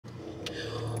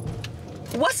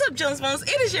What's up, Jones Bones?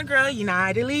 It is your girl,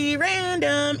 Unitedly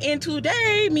Random, and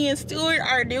today me and Stuart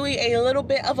are doing a little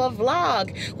bit of a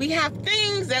vlog. We have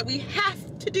things that we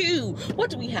have to do. What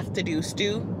do we have to do,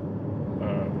 Stu?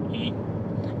 Eat.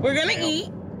 We're gonna eat.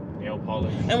 Nail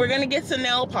polish. And we're gonna get some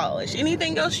nail polish.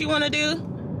 Anything else you wanna do?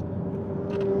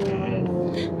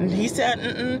 He said,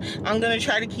 I'm gonna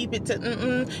try to keep it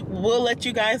to We'll let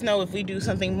you guys know if we do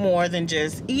something more than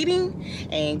just eating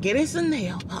and getting some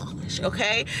nail polish,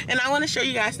 okay? And I want to show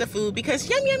you guys the food because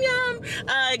yum, yum,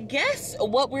 yum. Guess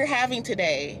what we're having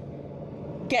today?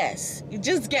 Guess.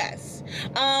 Just guess.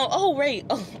 Oh, wait.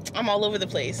 Oh, I'm all over the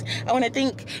place. I want to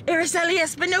thank Araceli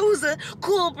Espinoza,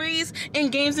 Cool Breeze,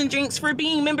 and Games and Drinks for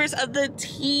being members of the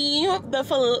team.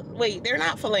 Wait, they're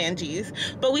not phalanges,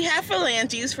 but we have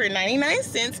phalanges for 99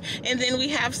 cents, and then we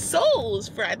have souls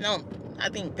for, I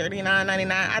think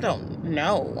 $39.99. I don't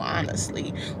know, honestly,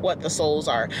 what the souls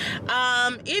are.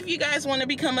 If you guys want to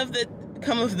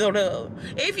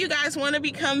if you guys want to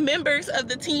become members of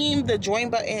the team, the join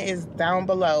button is down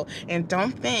below. And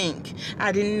don't think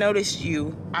I didn't notice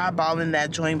you eyeballing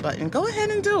that join button. Go ahead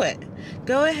and do it.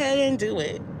 Go ahead and do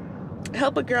it.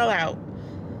 Help a girl out.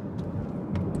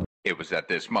 It was at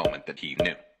this moment that he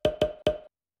knew.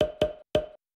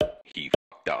 He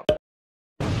fucked up.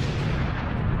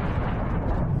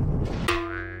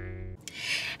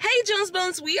 Hey Jones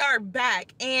Bones, we are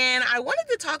back, and I wanted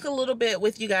to talk a little bit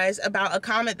with you guys about a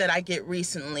comment that I get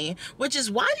recently, which is,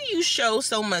 why do you show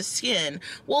so much skin?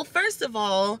 Well, first of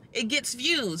all, it gets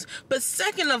views, but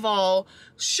second of all,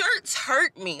 shirts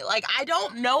hurt me. Like, I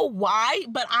don't know why,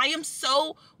 but I am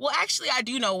so, well, actually I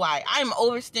do know why. I'm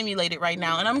overstimulated right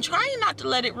now, and I'm trying not to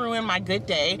let it ruin my good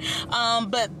day,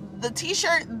 but the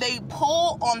t-shirt, they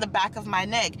pull on the back of my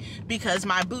neck because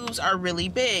my boobs are really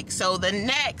big. So the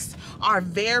necks are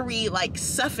very like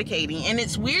suffocating. And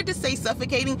it's weird to say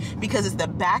suffocating because it's the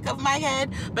back of my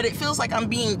head, but it feels like I'm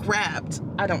being grabbed.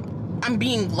 I'm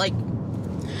being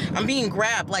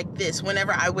grabbed like this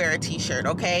whenever I wear a t-shirt,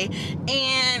 okay?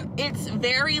 And it's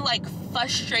very like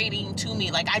frustrating to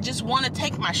me. Like, I just want to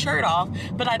take my shirt off,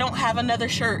 but I don't have another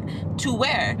shirt to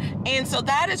wear. And so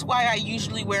that is why I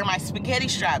usually wear my spaghetti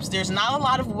straps. There's not a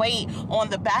lot of weight on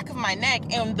the back of my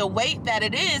neck, and the weight that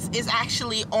it is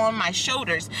actually on my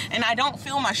shoulders. And I don't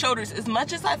feel my shoulders as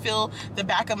much as I feel the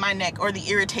back of my neck or the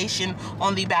irritation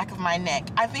on the back of my neck.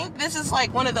 I think this is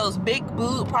like one of those big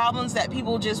boob problems that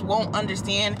people just won't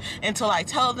understand until I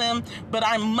tell them, but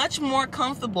I'm much more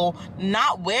comfortable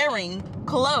not wearing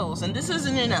clothes. And this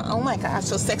isn't in a, oh my gosh,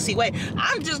 so sexy way.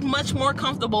 I'm just much more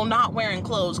comfortable not wearing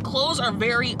clothes. Clothes are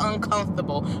very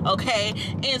uncomfortable, okay?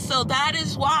 And so that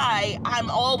is why I'm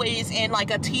always in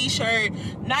like a t-shirt,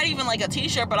 not even like a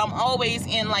t-shirt, but I'm always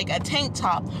in like a tank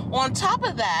top. On top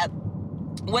of that,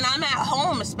 when I'm at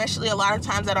home, especially a lot of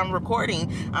times that I'm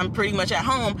recording, I'm pretty much at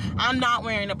home, I'm not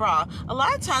wearing a bra. A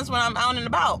lot of times when I'm out and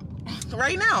about,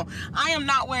 right now, I am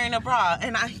not wearing a bra,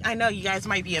 and I know you guys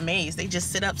might be amazed. They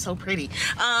just sit up so pretty.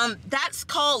 That's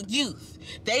called youth.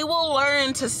 They will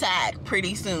learn to sag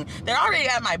pretty soon. They're already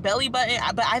at my belly button,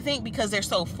 but I think because they're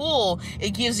so full,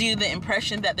 it gives you the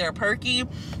impression that they're perky.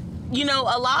 You know,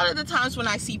 a lot of the times when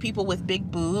I see people with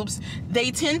big boobs,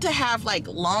 they tend to have like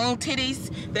long titties.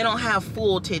 They don't have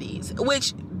full titties,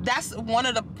 which that's one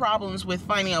of the problems with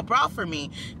finding a bra for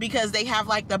me, because they have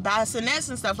like the bassinets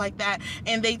and stuff like that,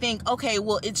 and they think, okay,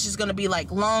 well, it's just gonna be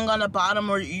like long on the bottom,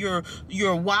 or you're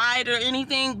wide or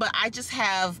anything, but I just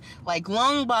have like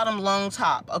long bottom, long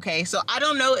top, okay? So I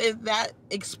don't know if that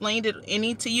explained it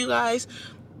any to you guys,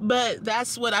 but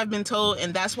that's what I've been told,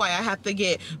 and that's why I have to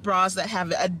get bras that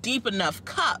have a deep enough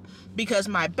cup, because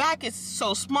my back is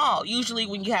so small. Usually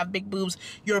when you have big boobs,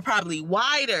 you're probably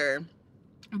wider.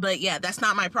 But yeah, that's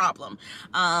not my problem.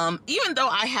 Even though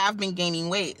I have been gaining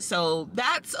weight. So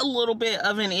that's a little bit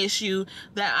of an issue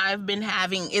that I've been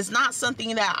having. It's not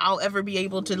something that I'll ever be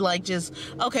able to like just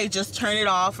turn it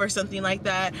off or something like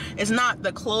that. It's not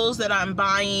the clothes that I'm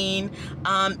buying.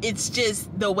 It's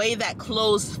just the way that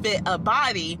clothes fit a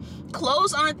body.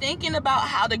 Clothes aren't thinking about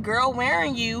how the girl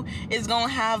wearing you is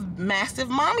gonna have massive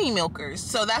mommy milkers.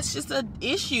 So that's just an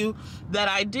issue that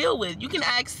I deal with. You can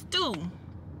ask Stu.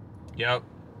 Yep.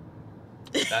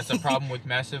 That's a problem with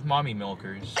massive mommy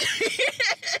milkers.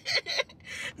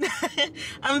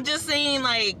 I'm just saying,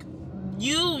 like,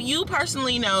 you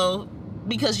personally know,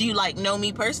 because you like know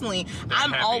me personally.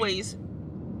 I'm heavy. Always.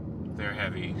 They're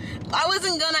heavy. I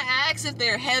wasn't gonna ask if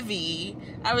they're heavy.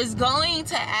 I was going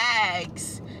to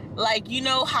ask, like, you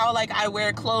know how like I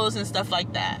wear clothes and stuff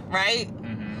like that, right?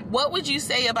 Mm-hmm. What would you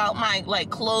say about my like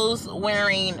clothes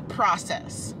wearing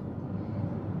process?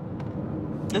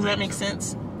 Does that make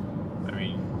sense? I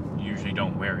mean, you usually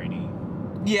don't wear any.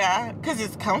 Yeah, because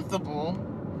it's comfortable.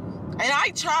 And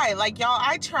I try, like, y'all,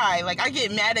 I try. Like, I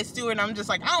get mad at Stuart, and I'm just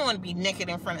like, I don't want to be naked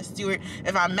in front of Stuart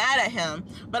if I'm mad at him.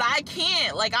 But I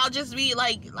can't. Like, I'll just be,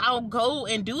 like, I'll go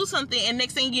and do something, and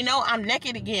next thing you know, I'm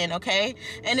naked again, okay?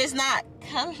 And it's not,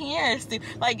 come here, Stuart.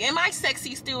 Like, am I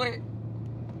sexy, Stuart?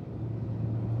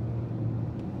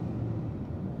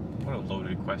 What a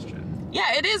loaded question.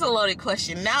 Yeah, it is a loaded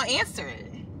question. Now answer it.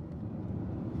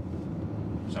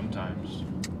 Sometimes.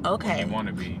 Okay. When you want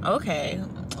to be. Okay.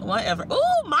 Whatever.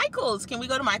 Oh, Michael's. Can we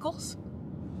go to Michael's?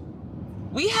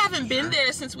 We haven't been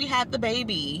there since we had the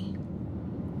baby.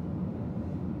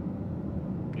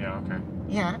 Yeah, okay.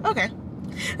 Yeah, okay.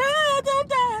 Ah, don't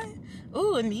die.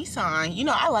 Ooh, a Nissan. You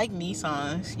know, I like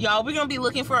Nissans. Y'all, we're going to be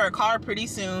looking for a car pretty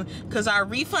soon because our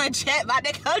refund check about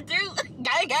to come through.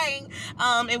 Gang, gang.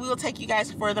 And we will take you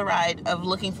guys for the ride of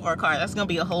looking for a car. That's going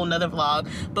to be a whole nother vlog.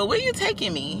 But where are you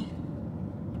taking me?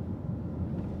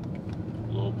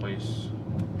 A little place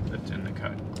that's in the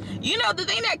cut. You know, the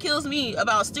thing that kills me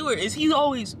about Stuart is he's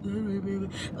always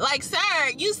like, sir,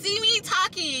 you see me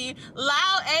talking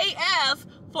loud AF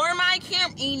for my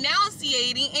camp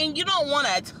enunciating and you don't want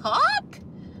to talk?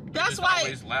 That's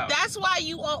why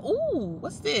you are. Ooh,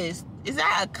 what's this? Is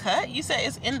that a cut? You said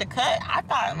it's in the cut? I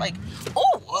thought like,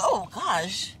 oh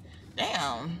gosh.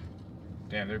 Damn,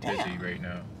 they're busy right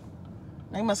now.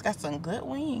 They must got some good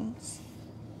wings.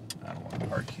 I don't want to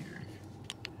park here.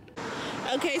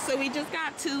 Okay, so we just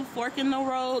got to Fork in the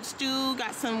Road. Stu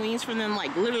got some wings from them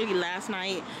like literally last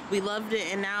night. We loved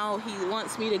it, and now he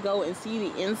wants me to go and see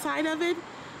the inside of it.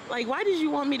 Like, why did you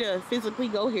want me to physically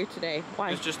go here today?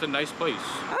 Why? It's just a nice place.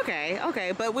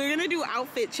 Okay, but we're gonna do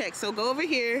outfit checks. So go over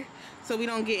here so we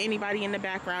don't get anybody in the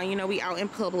background. You know, we out in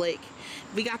public.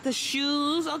 We got the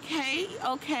shoes, okay.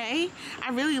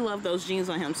 I really love those jeans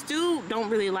on him. Stu don't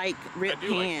really like ripped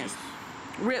pants.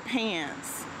 Ripped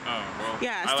pants. Oh, well,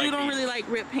 yeah, Stu don't really like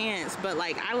ripped pants, but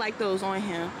like I like those on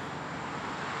him.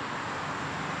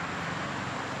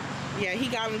 Yeah, he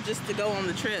got them just to go on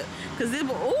the trip. Cause it,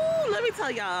 ooh, let me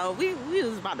tell y'all, we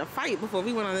was about to fight before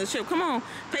we went on this trip. Come on,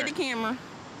 take the camera.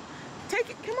 Take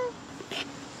it, come on.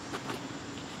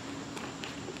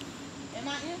 Am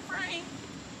I in frame?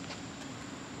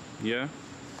 Yeah.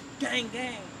 Gang,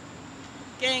 gang.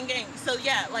 Gang, gang. So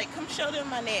yeah, like come show them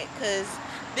my neck, cause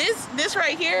this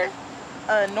right here,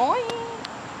 annoying.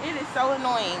 It is so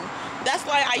annoying. That's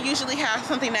why I usually have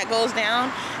something that goes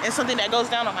down and something that goes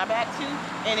down on my back too,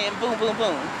 and then boom, boom,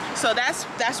 boom. So that's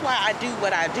why I do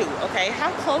what I do. Okay,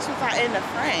 how close was I in the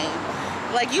frame?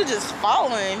 Like you just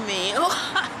following me.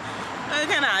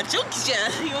 Kind of jukes you.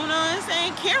 You know what I'm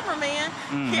saying? Cameraman,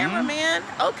 cameraman.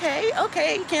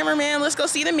 Okay, cameraman. Let's go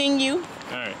see the menu. All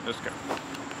right, let's go.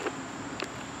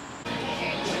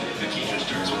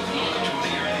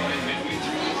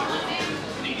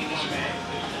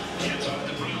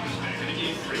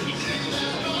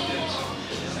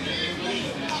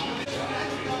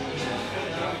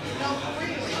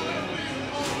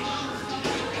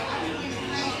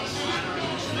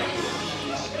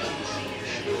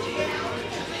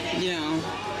 You know,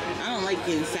 I don't like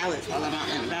getting salads while I'm out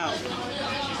and about.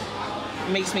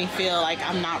 It makes me feel like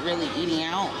I'm not really eating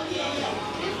out.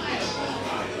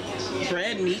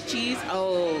 Bread, meat, cheese.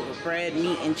 Oh, bread,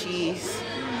 meat, and cheese.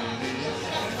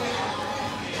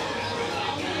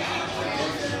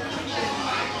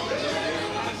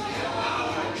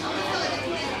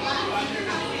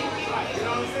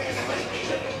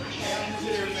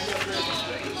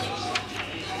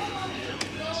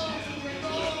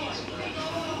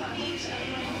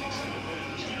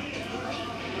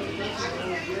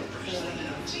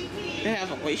 They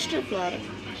have an oyster platter.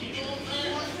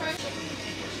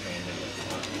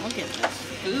 Look at this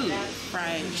food.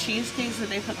 Fried cheesecakes that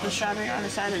they put the strawberry on the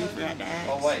side, and you forgot to ask.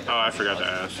 Oh, I forgot to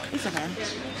ask. It's okay.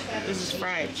 This is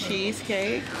fried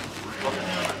cheesecake.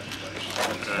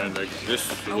 And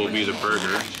this will be the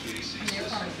burger.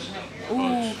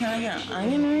 Ooh, can I get an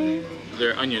onion ring?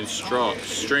 They're onion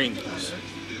strings.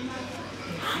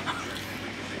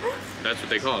 That's what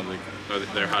they call them. Like,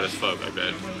 they're hot as fuck, I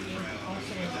bet.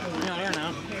 No, they're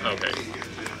not. Okay.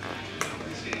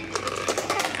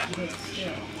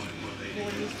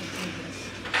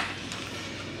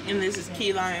 And this is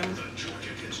key lime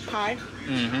pie?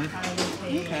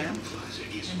 Mm-hmm. Okay.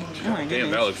 Oh my goodness.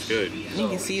 Damn, that looks good. You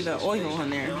can see the oil on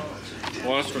there.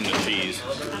 Well, that's from the cheese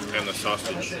and the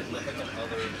sausage.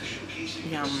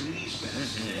 Yum.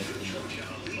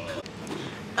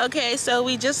 Okay, so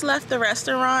we just left the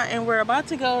restaurant and we're about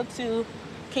to go to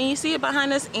Can you see it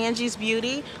behind us? Angie's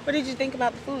Beauty. What did you think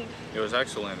about the food? It was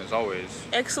excellent as always.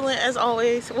 Excellent as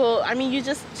always. Well, I mean, you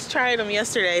just tried them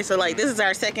yesterday, so like this is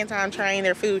our second time trying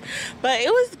their food, but it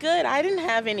was good. I didn't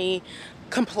have any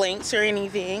complaints or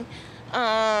anything.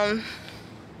 Yeah.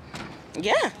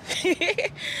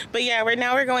 But yeah,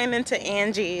 we're going into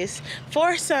Angie's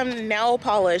for some nail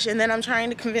polish, and then I'm trying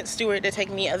to convince Stuart to take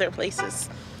me other places.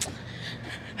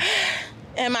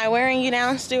 Am I wearing you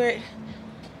down, Stuart?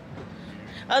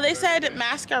 Oh, they said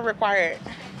masks are required.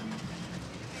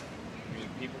 I mean,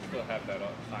 people still have that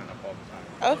sign up all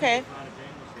the time. Okay.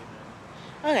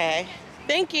 Okay.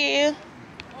 Thank you.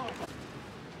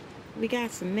 We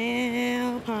got some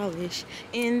nail polish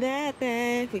in that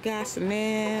bag. We got some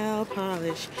nail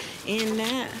polish in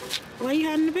that. Why are you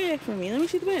hiding the bag from me? Let me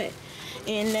see the bag.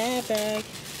 In that bag.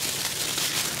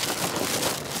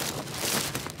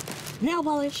 Nail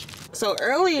polish. So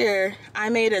earlier, I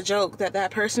made a joke that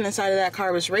that person inside of that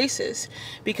car was racist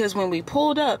because when we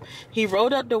pulled up, he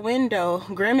rolled up the window,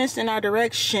 grimaced in our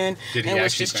direction, and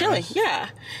was just chilling. Yeah.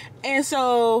 And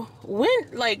so when,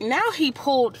 like, now he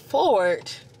pulled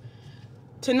forward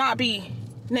to not be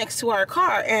next to our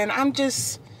car, and I'm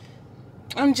just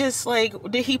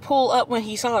like, did he pull up when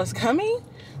he saw us coming,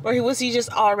 or was he just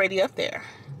already up there?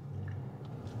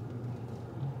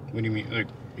 What do you mean? Like,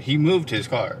 he moved his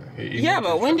car. Yeah,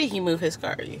 but when did he move his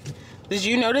car? Did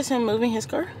you notice him moving his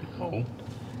car? No.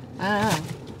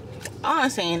 All I'm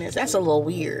saying is that's a little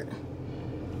weird,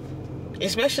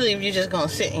 especially if you're just gonna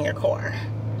sit in your car.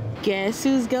 Guess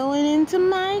who's going into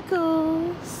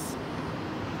Michael's?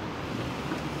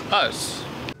 Us.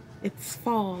 It's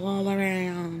fall all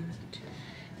around,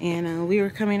 and we were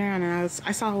coming around, and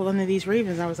I saw one of these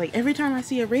ravens. I was like, every time I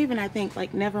see a raven, I think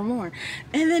like nevermore,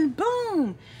 and then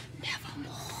boom, nevermore.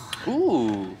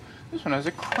 Ooh, this one has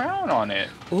a crown on it.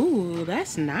 Ooh,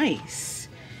 that's nice.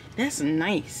 That's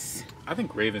nice. I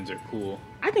think ravens are cool.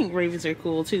 I think ravens are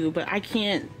cool too, but I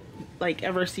can't like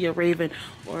ever see a raven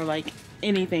or like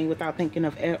anything without thinking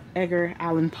of Edgar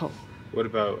Allan Poe. What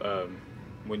about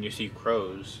when you see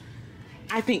crows?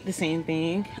 I think the same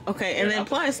thing. Okay, and then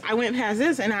plus I went past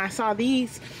this and I saw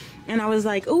these and I was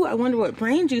like, oh, I wonder what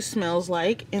brain juice smells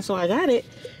like. And so I got it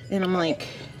and I'm like,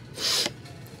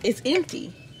 it's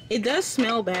empty. It does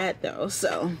smell bad though,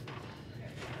 so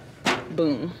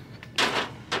boom.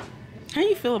 How do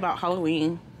you feel about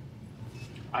Halloween?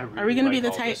 I really Are we gonna like be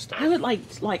the all type? this stuff. I would like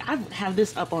I would have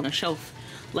this up on a shelf,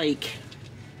 like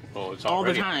Well, it's all the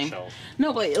already on time. shelf.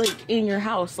 No, but like in your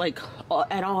house, like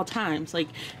at all times. Like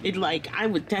it, like I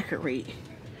would decorate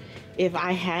if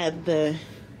I had the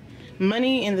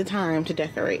money and the time to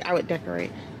decorate. I would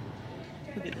decorate.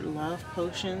 Look at the love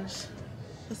potions.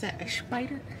 What's that? A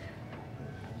spider?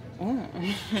 Oh.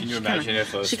 Can you imagine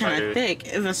if a She's kind spider of thick.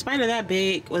 If a spider that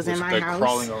big was in my like house,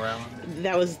 crawling around?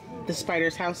 that was the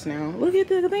spider's house now. Look at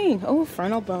the thing. Oh,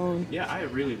 frontal bone. Yeah, I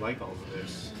really like all of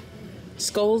this.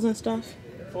 Skulls and stuff.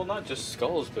 Well, not just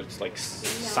skulls, but it's like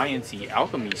science-y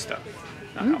alchemy stuff.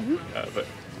 Not Mm-hmm. but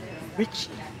Richie,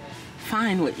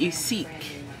 find what you seek.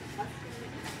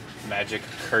 magic,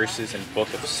 curses, and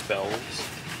book of spells.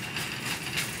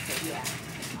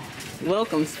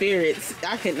 Welcome spirits.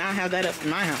 I could not have that up in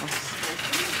my house.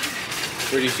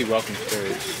 Where do you see welcome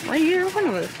spirits? Right here in front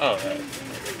of us. Oh,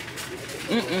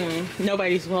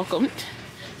 Nobody's welcomed.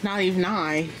 Not even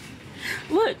I.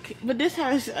 Look, but this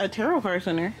has a tarot card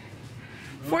in there.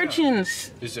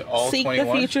 Fortunes. is it all Seek 21?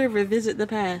 the future, revisit the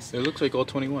past. It looks like all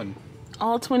 21.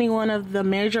 All 21 of the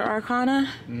major arcana?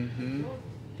 Mm-hmm.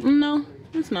 No,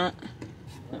 it's not.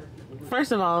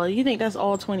 First of all, you think that's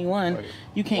all 21.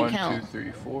 You can't count. 1,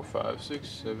 2, 3, 4, 5, 6,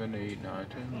 7, 8, 9,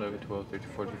 10, 11, 12, 13,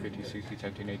 14, 15, 16,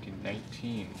 17, 18,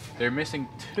 19. They're missing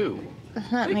 2.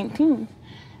 It's not 19.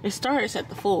 It starts at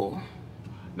the full.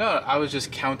 No, I was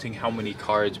just counting how many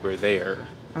cards were there.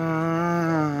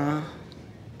 Ah.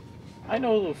 I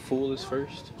know the Fool is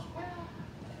first.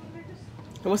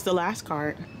 What's the last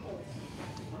card?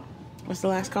 What's the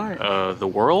last card? The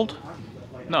World?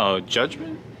 No,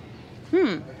 Judgment?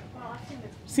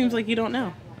 Seems like you don't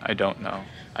know. I don't know.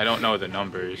 I don't know the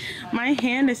numbers. My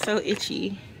hand is so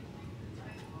itchy.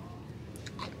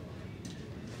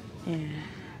 Yeah.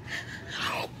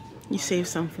 You saved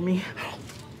some for me.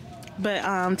 But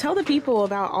tell the people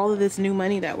about all of this new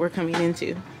money that we're coming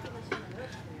into.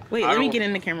 Wait, let me get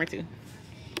in the camera too.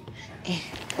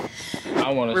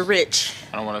 We're rich.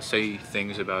 I don't want to say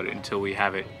things about it until we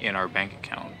have it in our bank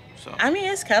account. So I mean,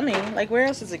 it's coming. Like, where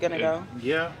else is it gonna go?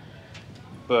 Yeah,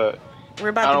 but We're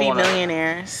about to be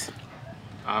millionaires.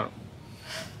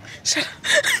 Shut up.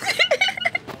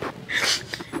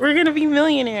 We're gonna be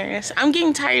millionaires. I'm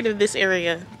getting tired of this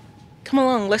area. Come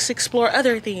along, let's explore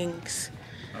other things.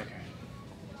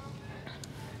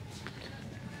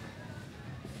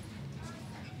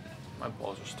 My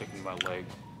balls are sticking to my leg.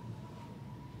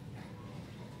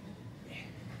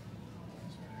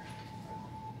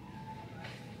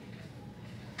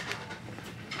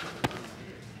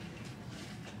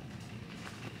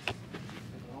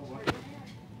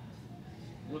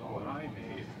 Look what I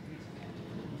made.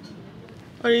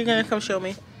 What are you gonna come show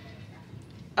me?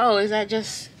 Oh, is that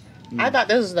just... I thought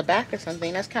this was the back or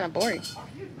something. That's kind of boring.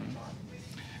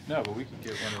 No, but we could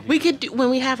get one of these. We could do, when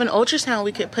we have an ultrasound,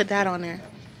 we could put that on there.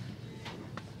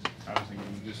 I was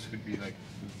thinking this would be like,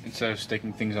 instead of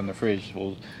sticking things on the fridge,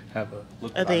 we'll have a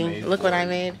look A what I thing. made. Look what I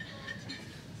made.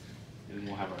 And then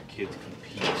we'll have our kids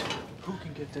compete. Who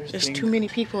can get their There's thing? too many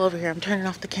people over here. I'm turning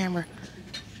off the camera.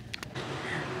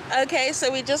 Okay, so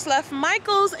we just left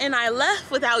Michael's and I left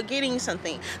without getting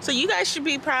something. So you guys should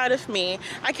be proud of me.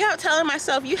 I kept telling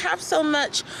myself, you have so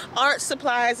much art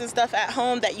supplies and stuff at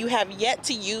home that you have yet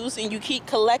to use and you keep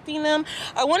collecting them.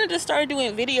 I wanted to start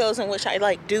doing videos in which I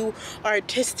like do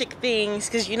artistic things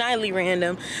because Unitedly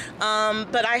random.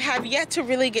 But I have yet to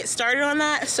really get started on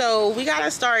that. So we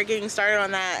gotta start getting started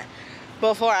on that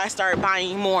before I start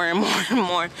buying more and more and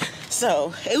more.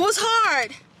 So it was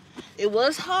hard. It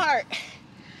was hard.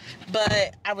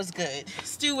 But I was good.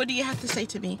 Stu, what do you have to say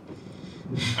to me?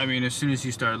 I mean, as soon as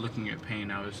you started looking at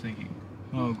paint, I was thinking,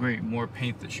 oh great, more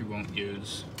paint that you won't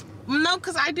use. No,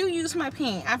 because I do use my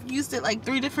paint. I've used it like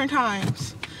 3 different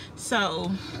times.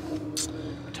 So.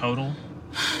 Total?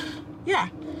 Yeah.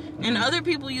 And other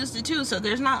people used it too, so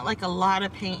there's not like a lot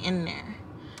of paint in there.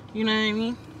 You know what I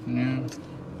mean? Yeah.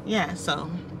 Yeah, so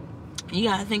you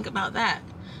gotta think about that.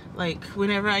 Like,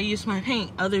 whenever I use my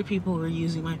paint, other people were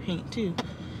using my paint too.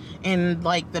 And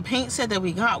like the paint set that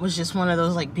we got was just one of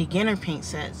those like beginner paint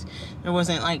sets. There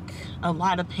wasn't like a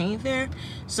lot of paint there.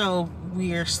 So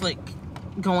we're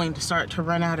going to start to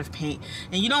run out of paint.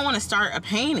 And you don't want to start a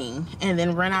painting and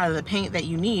then run out of the paint that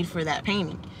you need for that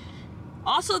painting.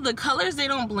 Also, the colors, they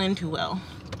don't blend too well.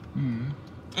 Mm-hmm.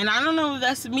 And I don't know if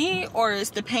that's me or it's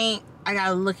the paint. I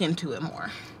gotta look into it more.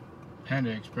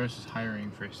 Panda Express is hiring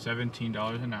for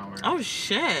 $17 an hour. Oh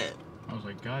shit. I was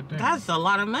like, God damn. That's a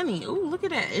lot of money. Ooh, look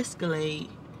at that Escalade.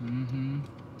 Mm-hmm.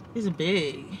 It's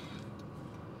big.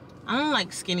 I don't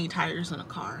like skinny tires in a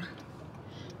car.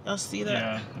 Y'all see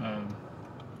that? Yeah.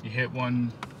 You hit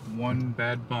one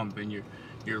bad bump and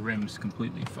your rim's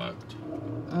completely fucked.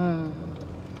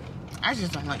 I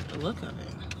just don't like the look of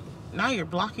it. Now you're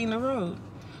blocking the road.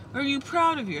 Are you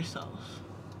proud of yourself?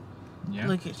 Yeah.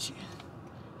 Look at you.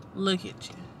 Look at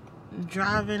you. I'm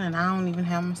driving and I don't even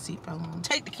have my seatbelt on.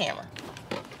 Take the camera.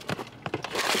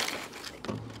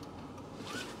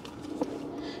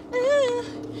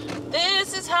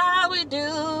 This is how we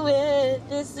do it.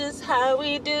 This is how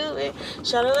we do it.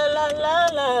 Sha la la la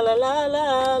la la la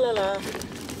la la la.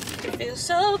 It feels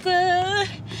so good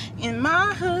in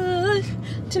my hood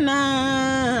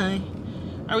tonight.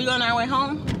 Are we on our way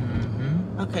home?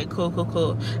 Mm-hmm. Okay,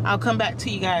 cool. I'll come back to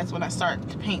you guys when I start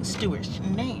to paint Stuart's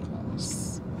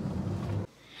nails.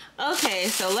 Okay,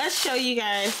 so let's show you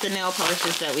guys the nail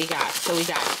polishes that we got. So we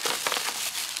got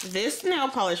this nail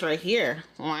polish right here.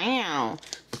 Wow.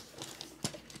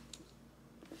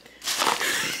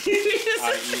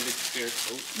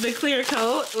 The clear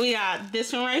coat. We got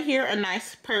this one right here, a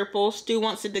nice purple. Stu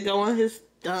wants it to go on his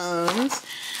thumbs.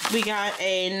 We got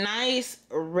a nice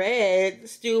red.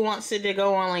 Stu wants it to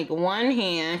go on like one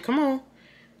hand. Come on.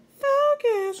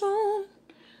 Focus on.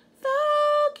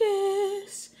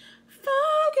 Focus.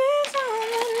 Focus on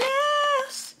the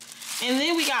nails. And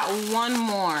then we got one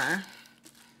more.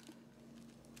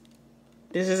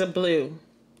 This is a blue.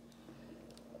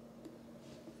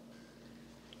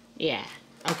 Yeah.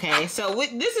 Okay, so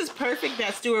this is perfect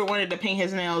that Stuart wanted to paint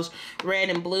his nails red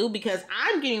and blue because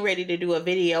I'm getting ready to do a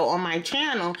video on my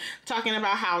channel talking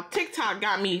about how TikTok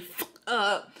got me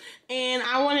up and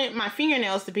I wanted my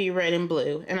fingernails to be red and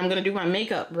blue and I'm gonna do my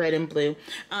makeup red and blue.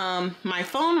 My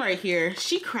phone right here,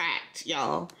 she cracked,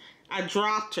 y'all. I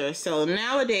dropped her, so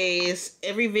nowadays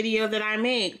every video that I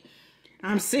make,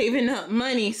 I'm saving up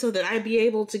money so that I'd be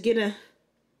able to get a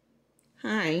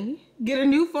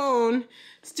new phone.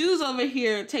 Stu's over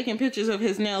here taking pictures of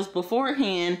his nails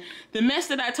beforehand. The mess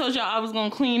that I told y'all I was gonna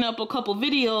clean up a couple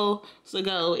videos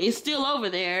ago is still over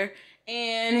there.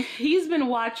 And he's been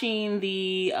watching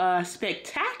the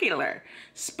Spectacular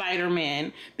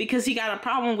Spider-Man because he got a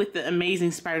problem with the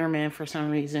Amazing Spider-Man for some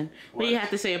reason. What do you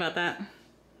have to say about that?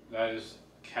 That is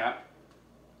cap.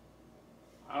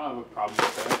 I don't have a problem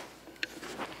with that.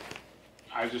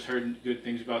 I've just heard good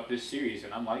things about this series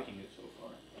and I'm liking it so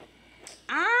far.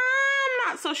 I'm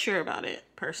not so sure about it,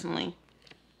 personally.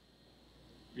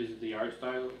 Is it the art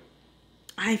style?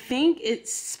 I think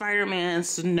it's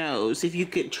Spider-Man's nose. If you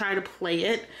could try to play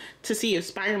it to see if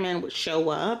Spider-Man would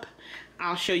show up,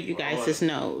 I'll show you guys his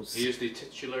nose. He is the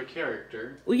titular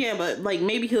character. Well, yeah, but like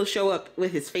maybe he'll show up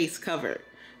with his face covered,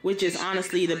 which is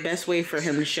honestly the best way for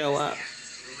him to show up.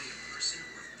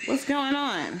 What's going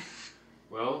on?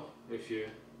 Well, if you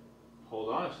hold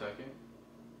on a second.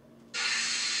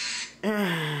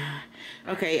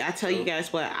 Okay, I'll tell you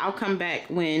guys what. I'll come back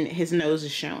when his nose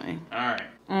is showing. Alright.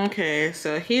 Okay,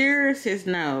 so here's his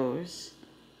nose.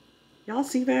 Y'all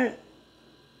see that?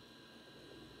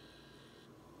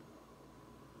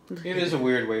 It is a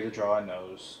weird way to draw a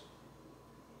nose.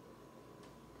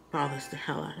 Bothers the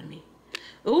hell out of me.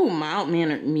 Ooh,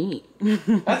 mild-mannered meat.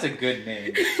 That's a good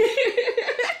name.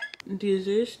 These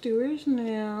are Stuart's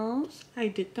nails. I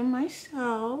did them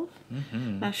myself.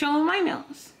 Now show him my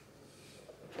nails.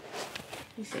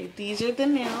 You say, these are the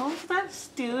nails that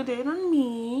Stu did on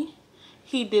me.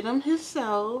 He did them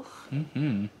himself.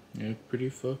 Yeah, pretty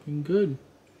fucking good.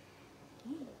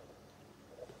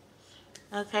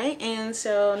 Okay, and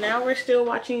so now we're still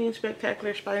watching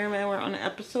Spectacular Spider-Man. We're on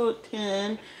episode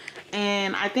 10.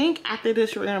 And I think after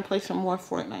this, we're going to play some more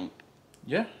Fortnite.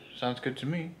 Yeah, sounds good to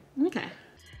me. Okay.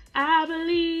 I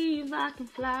believe I can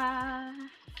fly.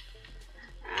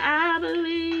 I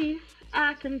believe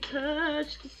I can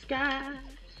touch the sky.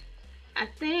 I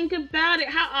think about it.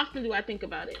 How often do I think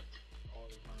about it?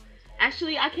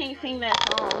 Actually, I can't sing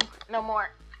that song no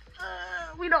more.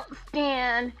 We don't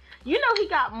stand. You know he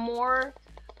got more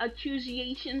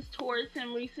accusations towards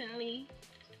him recently.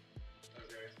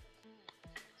 Okay.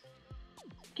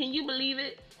 Can you believe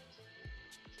it?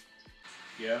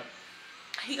 Yeah.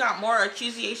 He got more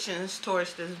accusations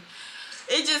towards this.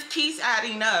 It just keeps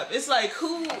adding up. It's like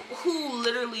who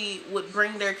literally would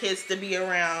bring their kids to be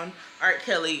around Art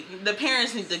Kelly? The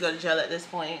parents need to go to jail at this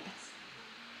point.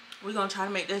 We're gonna try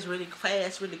to make this really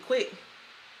fast, really quick.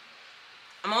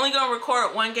 I'm only gonna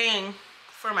record one game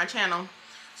for my channel.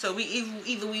 So we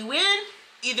either we win,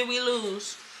 either we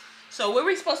lose. So where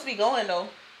we supposed to be going though?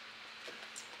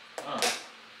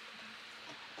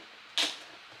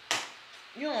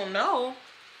 You don't know.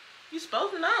 You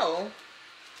supposed to know.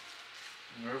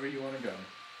 Wherever you want to go.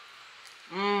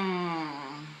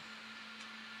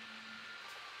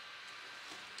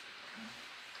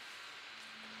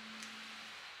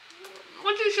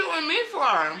 What you shooting me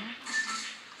for?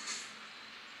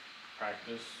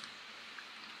 Practice.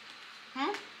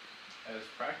 As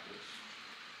practice.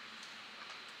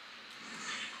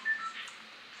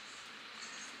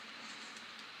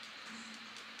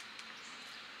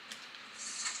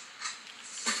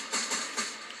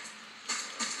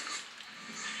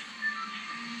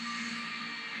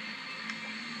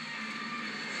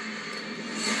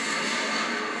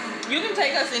 You can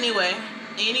take us anywhere.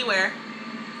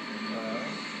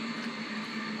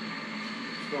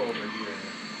 Let's go over here,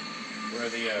 where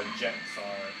the jets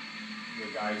are,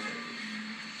 the geysers.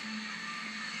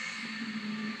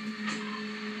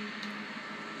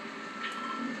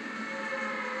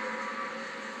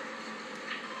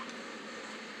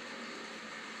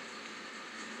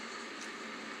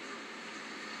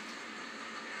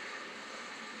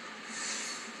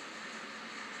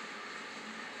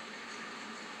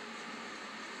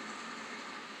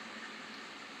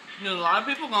 There's a lot of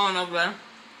people going over there.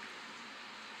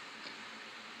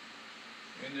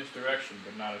 In this direction,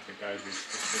 but not at the geysers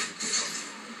specifically.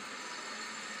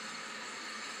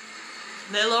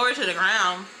 They lower to the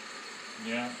ground.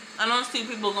 Yeah. I don't see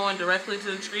people going directly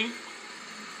to the tree.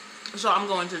 So I'm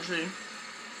going to the tree.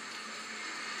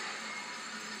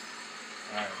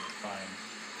 Alright, fine.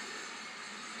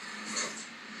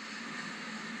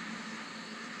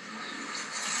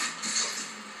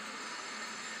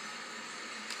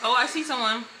 Oh, I see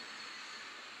someone.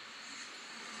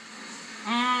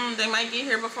 They might get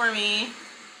here before me.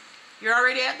 You're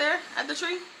already at the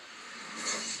tree?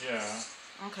 Yeah.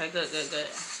 Okay, good.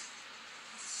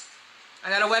 I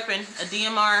got a weapon, a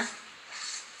DMR.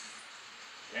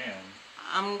 Damn.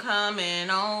 I'm coming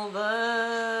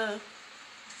over.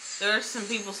 There's some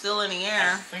people still in the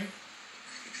air. I think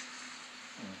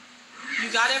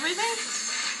You got everything?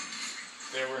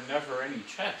 there were never any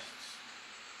chests.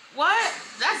 What?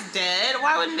 That's dead.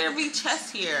 Why wouldn't there be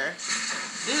chests here?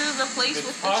 This is the place It's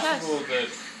with the chests. possible that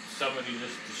somebody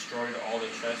just destroyed all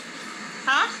the chests.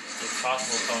 Huh? It's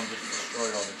possible someone just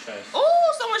destroyed all the chests.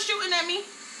 Oh, someone's shooting at me.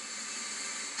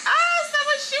 Ah,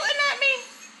 someone's shooting at me.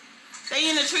 They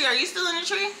in the tree. Are you still in the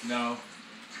tree? No.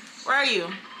 Where are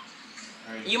you?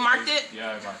 You marked it?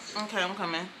 Yeah, I marked it. Okay, I'm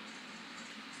coming.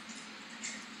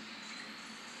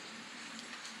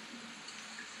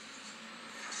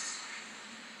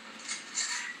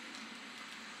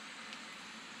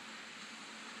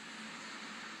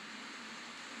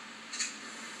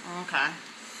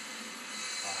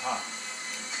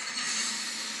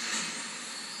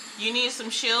 You need some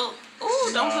shield?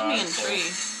 Ooh, don't put me in the full. tree.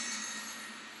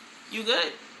 You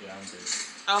good? Yeah, I'm good.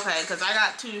 Okay, because I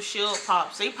got 2 shield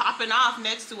pops. They popping off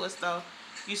next to us, though.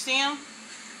 You see them?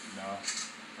 No.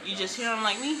 You just hear them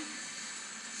like me?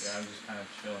 Yeah, I'm just kind of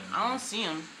chilling. I don't see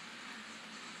them.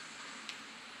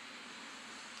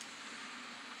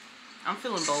 I'm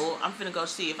feeling bold. I'm finna go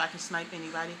see if I can snipe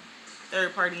anybody.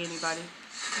 Third party anybody.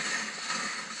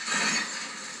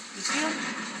 You see them?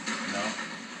 No.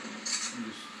 I'm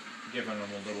just giving them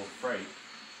a little fright.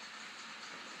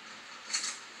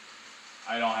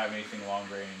 I don't have anything long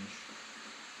range.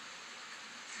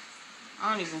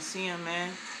 I don't even see him,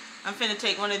 man. I'm finna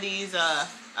take one of these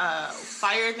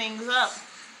fire things up.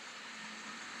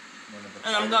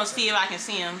 And I'm gonna see if I can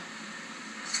see him.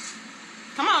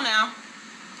 Come on now.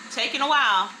 Taking a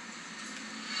while.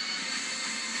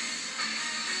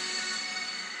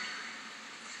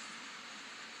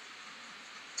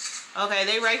 Okay,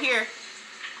 they right here.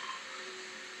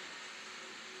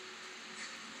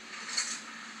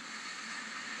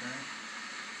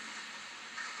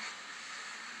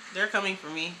 They're coming for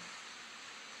me.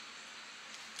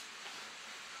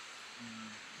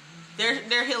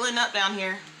 They're healing up down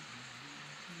here.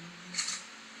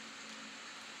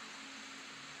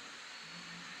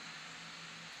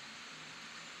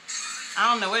 I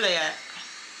don't know where they at.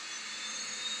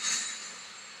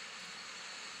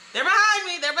 They're behind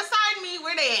me. They're beside me.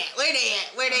 Where they at? Where they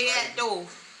at? Where they at, though?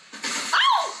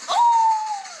 Oh! Oh!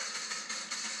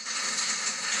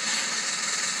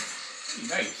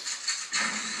 Nice.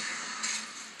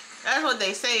 That's what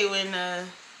they say when,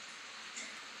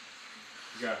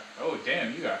 You got, oh,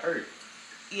 damn, you got hurt.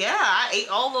 yeah, I ate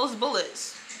all those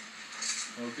bullets.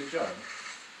 Well, good job.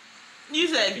 You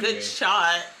said Protecting good me.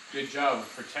 shot. Good job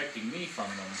of protecting me from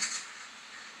them.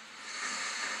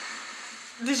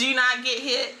 Did you not get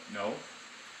hit? No.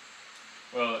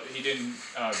 Well, he didn't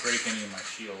break any of my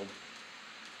shield.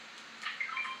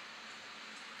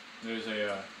 There's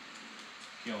a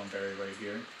healing berry right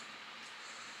here.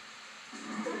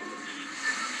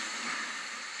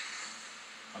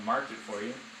 I marked it for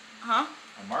you. Huh?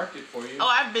 I marked it for you.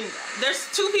 Oh, there's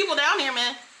 2 people down here,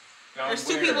 man. Down There's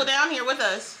 2 where? people down here with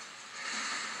us.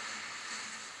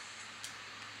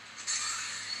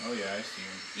 Oh yeah, I see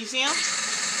him. You see him?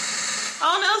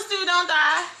 Oh no, Stu, don't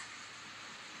die.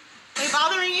 They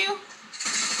bothering you?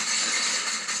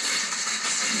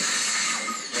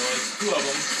 Well, it's 2 of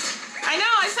them. I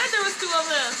know, I said there was 2 of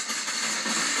them.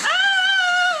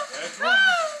 Ah! That's one.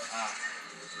 Ah! Ah.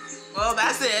 Well,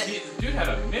 that's it. Dude had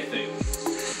a mythic.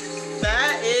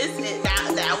 That is it.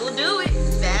 That will do it.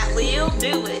 That will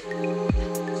do it.